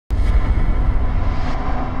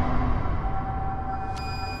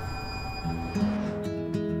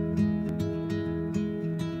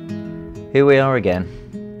Here we are again,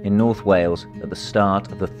 in North Wales at the start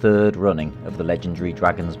of the third running of the legendary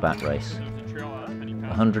Dragon's Back race.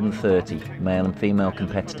 130 male and female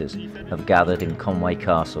competitors have gathered in Conwy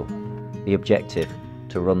Castle. The objective,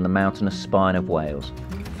 to run the mountainous spine of Wales,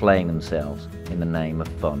 flaying themselves in the name of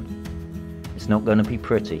fun. It's not going to be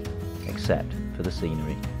pretty, except for the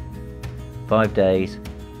scenery. 5 days,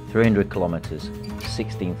 300 kilometres,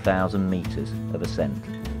 16,000 metres of ascent.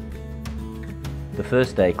 The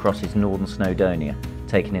first day crosses northern Snowdonia,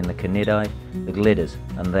 taking in the Conwy, the Glidders,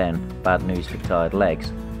 and then, bad news for tired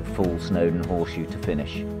legs, the full Snowdon horseshoe to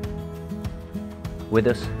finish. With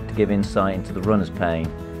us to give insight into the runner's pain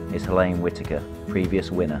is Helene Whitaker,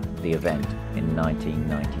 previous winner of the event in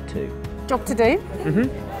 1992. Job to do.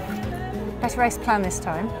 Better race plan this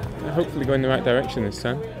time. Hopefully going in the right direction this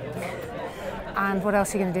time. And what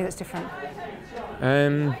else are you going to do that's different?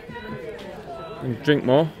 Drink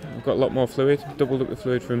more. I've got a lot more fluid, doubled up the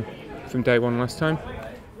fluid from day one last time,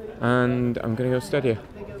 and I'm going to go steadier.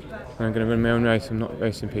 And I'm going to run my own race. I'm not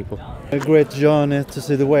racing people. A great journey to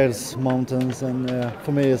see the Wales mountains, and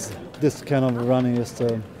for me, this kind of running is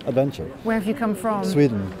an adventure. Where have you come from?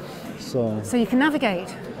 Sweden. So you can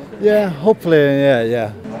navigate? Yeah, hopefully,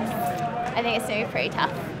 yeah. I think it's going to be pretty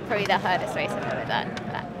tough. Probably the hardest race I've ever done.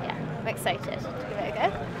 But yeah, I'm excited to give it a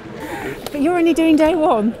go. But you're only doing day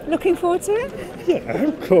one. Looking forward to it? Yeah,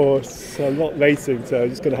 of course. I'm not racing, so I'm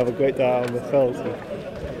just going to have a great day out on the field.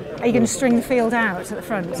 Are you going to string the field out at the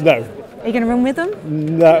front? No. Are you going to run with them?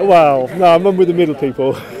 No, well, no, I'm on with the middle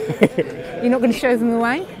people. You're not going to show them the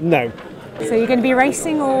way? No. So you're going to be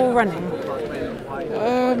racing or running?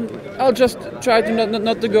 I'll just try to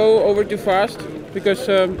not to go over too fast, because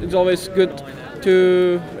it's always good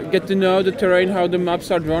to get to know the terrain, how the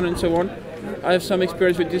maps are drawn and so on. I have some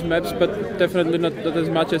experience with these maps, but definitely not as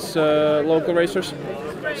much as local racers.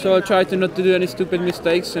 So I'll try to not to do any stupid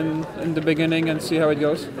mistakes in the beginning and see how it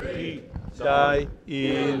goes.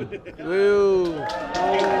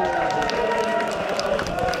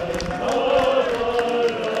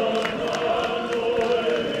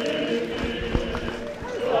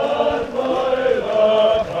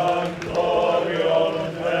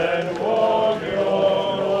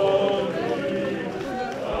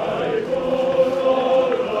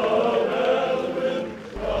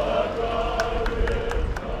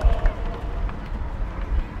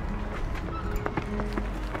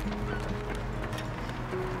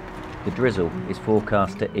 The drizzle is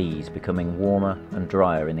forecast to ease, becoming warmer and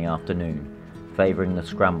drier in the afternoon, favouring the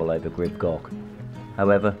scramble over Grib Gog.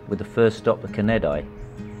 However, with the first stop at Conwy,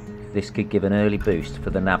 this could give an early boost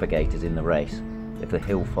for the navigators in the race if the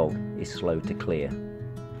hill fog is slow to clear.